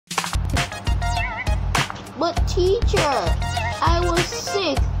But teacher, I was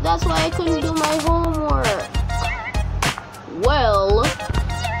sick. That's why I couldn't do my homework. Well,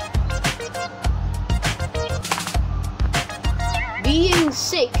 being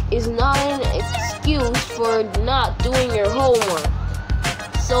sick is not an excuse for not doing your homework.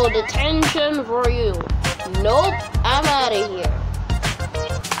 So detention for you. Nope, I'm out of here.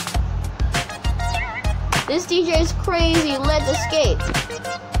 This teacher is crazy. Let's escape.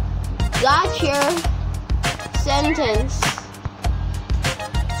 Got your sentence.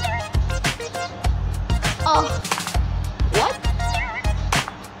 Oh, what?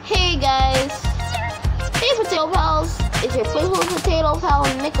 Hey guys. Hey Potato Pals. It's your playful potato pal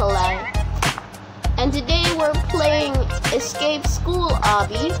Nikolai. And today we're playing Escape School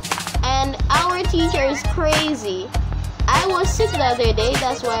Obby. And our teacher is crazy. I was sick the other day,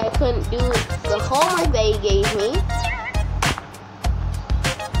 that's why I couldn't do the homework that he gave me.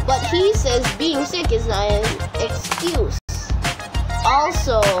 But he says being sick is not an excuse.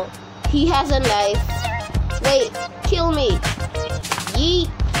 Also, he has a knife. Wait, kill me. Yeet.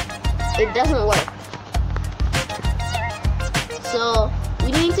 It doesn't work. So,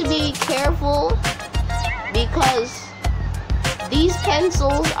 we need to be careful because these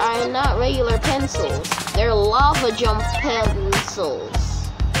pencils are not regular pencils. They're lava jump pencils.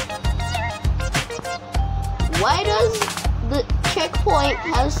 Why does the checkpoint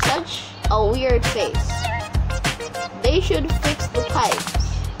have such a weird face? They should fix the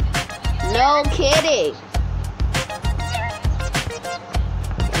pipes. No kidding.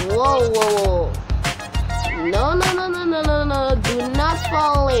 Whoa, whoa, whoa. No, no, no, no, no, no, no. Do not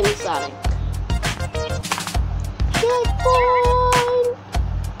fall in, Sonic. Checkpoint.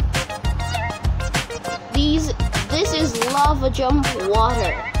 This is lava jump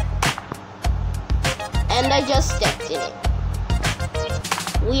water. And I just stepped in it.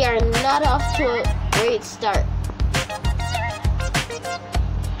 We are not off to a great start.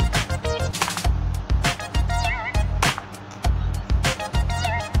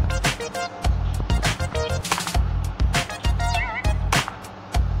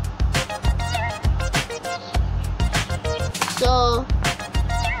 So,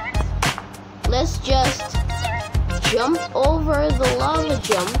 let's just jump over the lava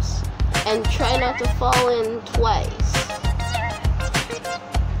jumps and try not to fall in twice.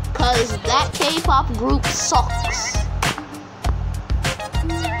 Cause that K-pop group sucks.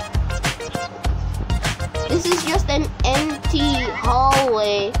 This is just an empty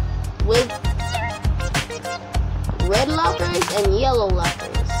hallway with red lockers and yellow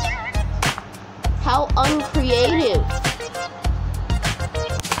lockers. How uncreative.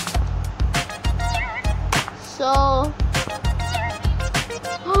 So,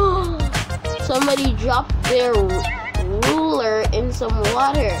 somebody dropped their ruler in some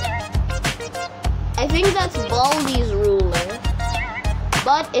water. I think that's Baldi's ruler,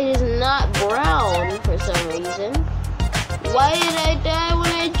 but it is not brown for some reason. Why did I die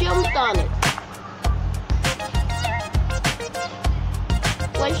when I jumped on it?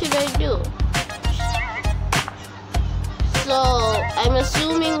 What should I do? So, I'm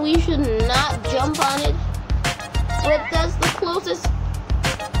assuming we should not jump on it. But that's the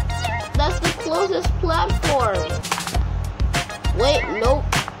closest platform. Wait, nope.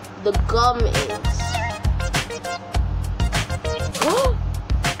 The gum is.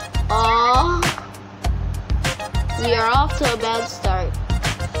 Aw. We are off to a bad start.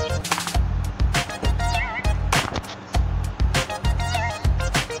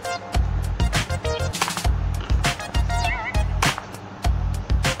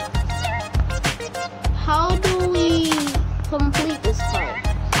 How do we complete this part?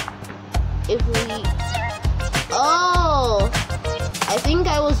 If we... Oh! I think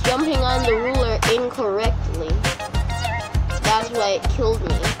I was jumping on the ruler incorrectly. That's why it killed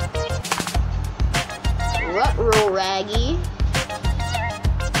me. Ruh-roh, Raggy.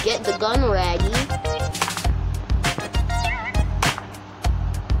 Get the gun, Raggy.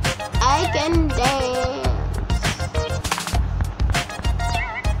 I can dance.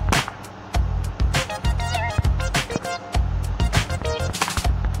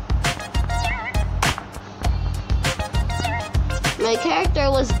 My character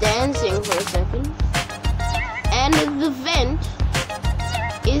was dancing for a second. And the vent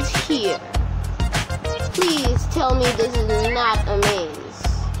is here. Please tell me this is not a maze.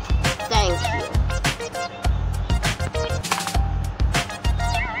 Thank you.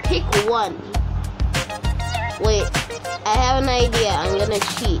 Pick one. Wait, I have an idea. I'm gonna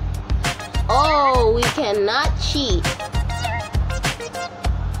cheat. Oh, we cannot cheat.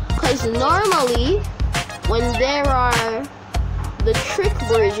 Because normally, when there are the trick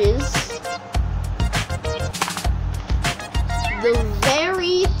bridges,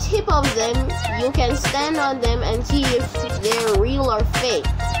 shape of them, you can stand on them and see if they're real or fake.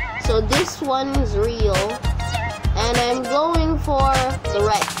 So this one is real, and I'm going for the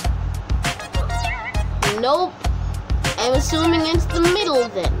right. Nope, I'm assuming it's the middle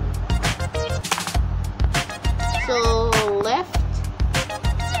then. So left,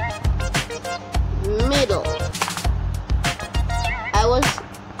 middle. I was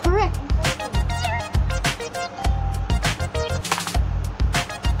correct.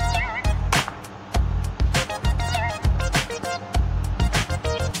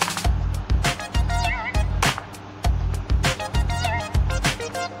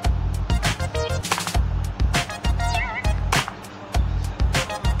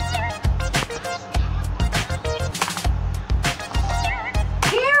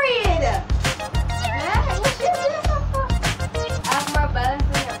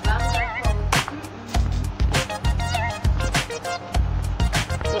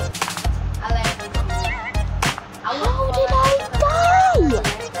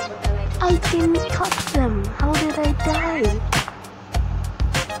 I didn't touch them. How did I die?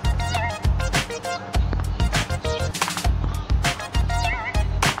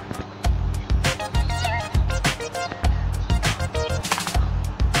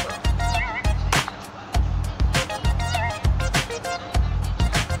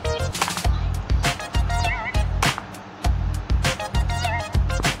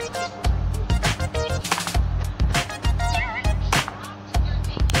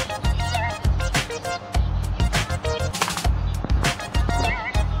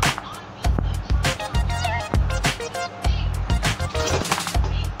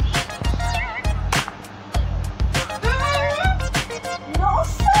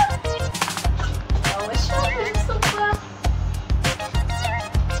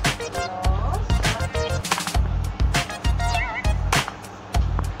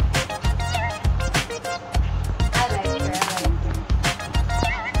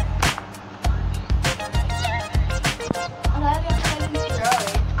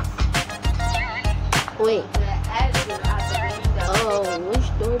 Wait. Oh, which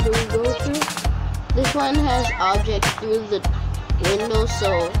door do we go through? This one has objects through the window,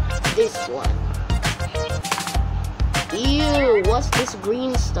 so this one. Ew, what's this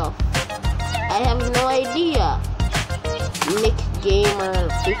green stuff? I have no idea. Nick Gamer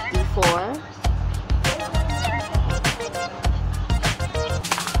 54.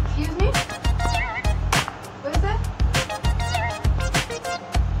 Excuse me? What is that?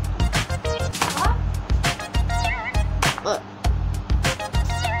 What?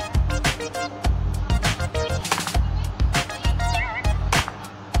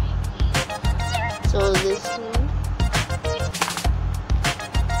 So this one.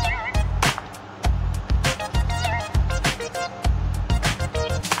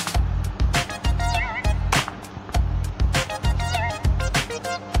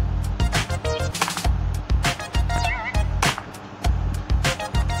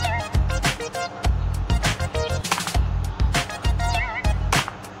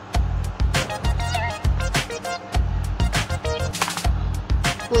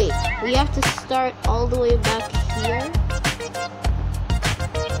 Wait, we have to start all the way back here?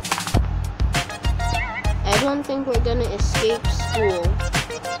 I don't think we're gonna escape school.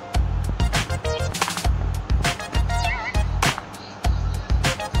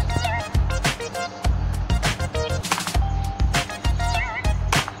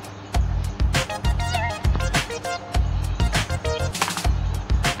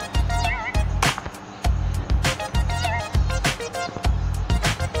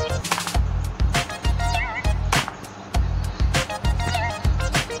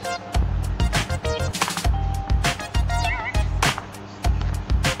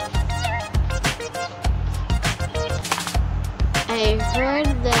 I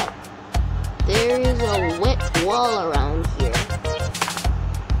heard that there is a wet wall around here.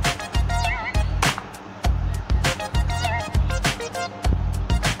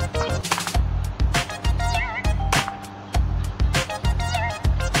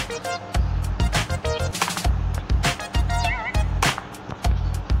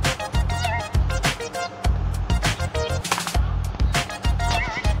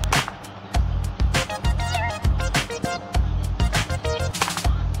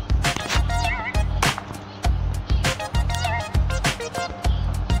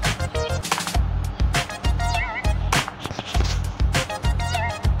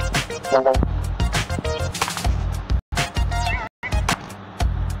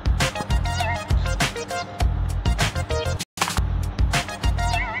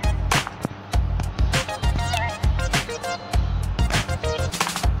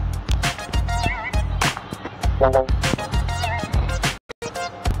 Over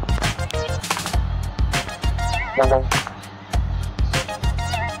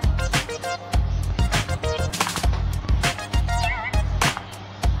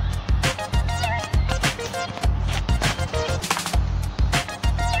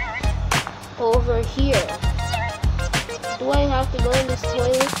here. Do I have to go in this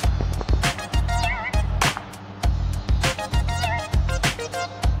toilet?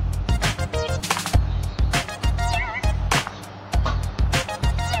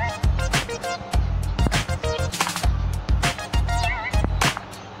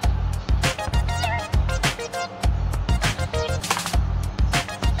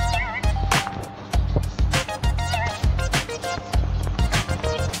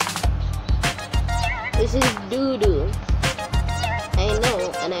 This is doo-doo. I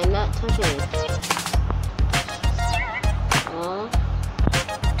know, and I'm not touching it. Aw.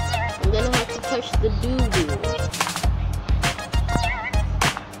 I'm gonna have to touch the doo-doo.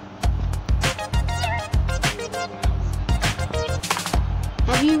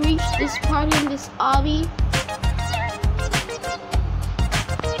 Have you reached this part in this obby?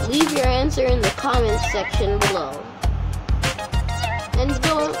 Leave your answer in the comments section below. And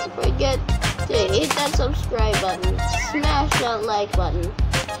don't forget to hit that subscribe button, smash that like button,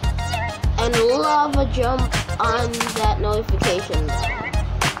 and lava jump on that notification bell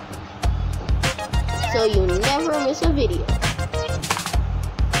so you never miss a video.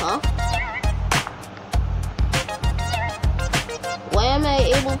 Huh? Why am I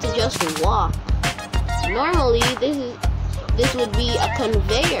able to just walk? Normally this would be a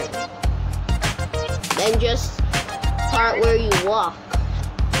conveyor, then just part where you walk.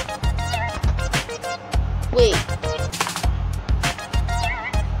 Wait,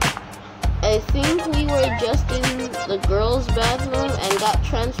 I think we were just in the girls' bathroom and got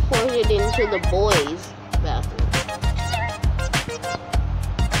transported into the boys' bathroom.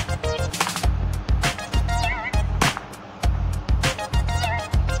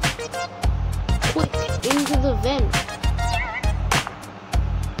 Quick, into the vent.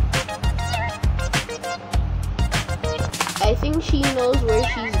 I think she knows where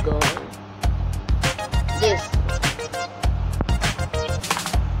she's going. This.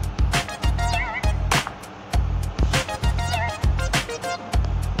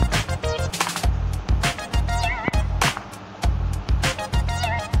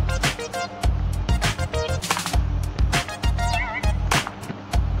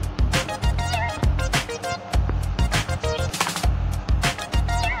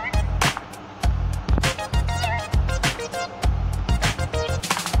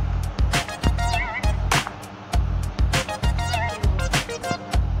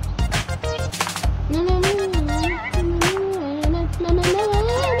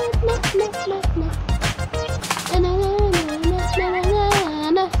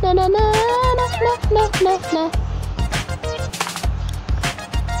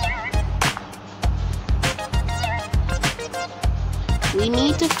 We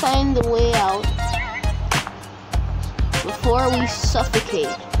need to find the way out before we suffocate.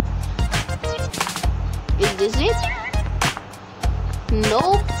 Is this it?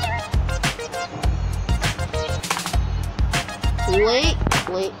 Nope. Wait.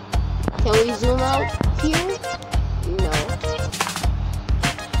 Can we zoom out here? No.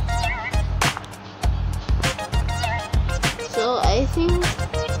 So I think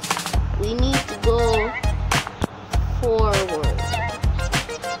we need to go forward.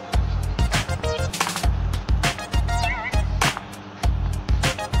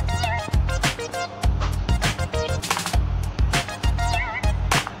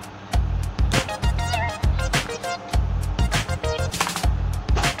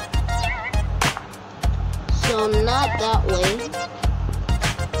 So not that way.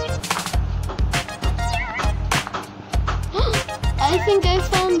 I think I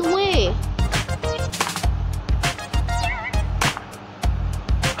found the way.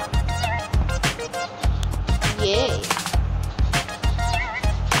 Yay.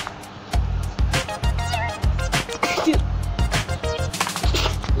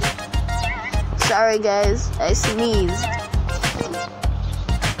 Sorry guys, I sneezed.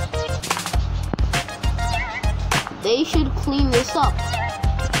 They should clean this up.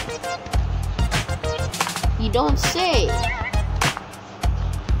 You don't say.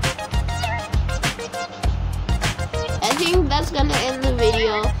 I think that's gonna end the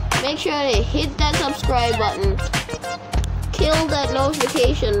video. Make sure to hit that subscribe button. Kill that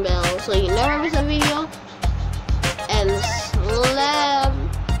notification bell so you never miss a video. And slam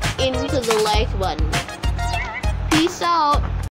into the like button. Peace out.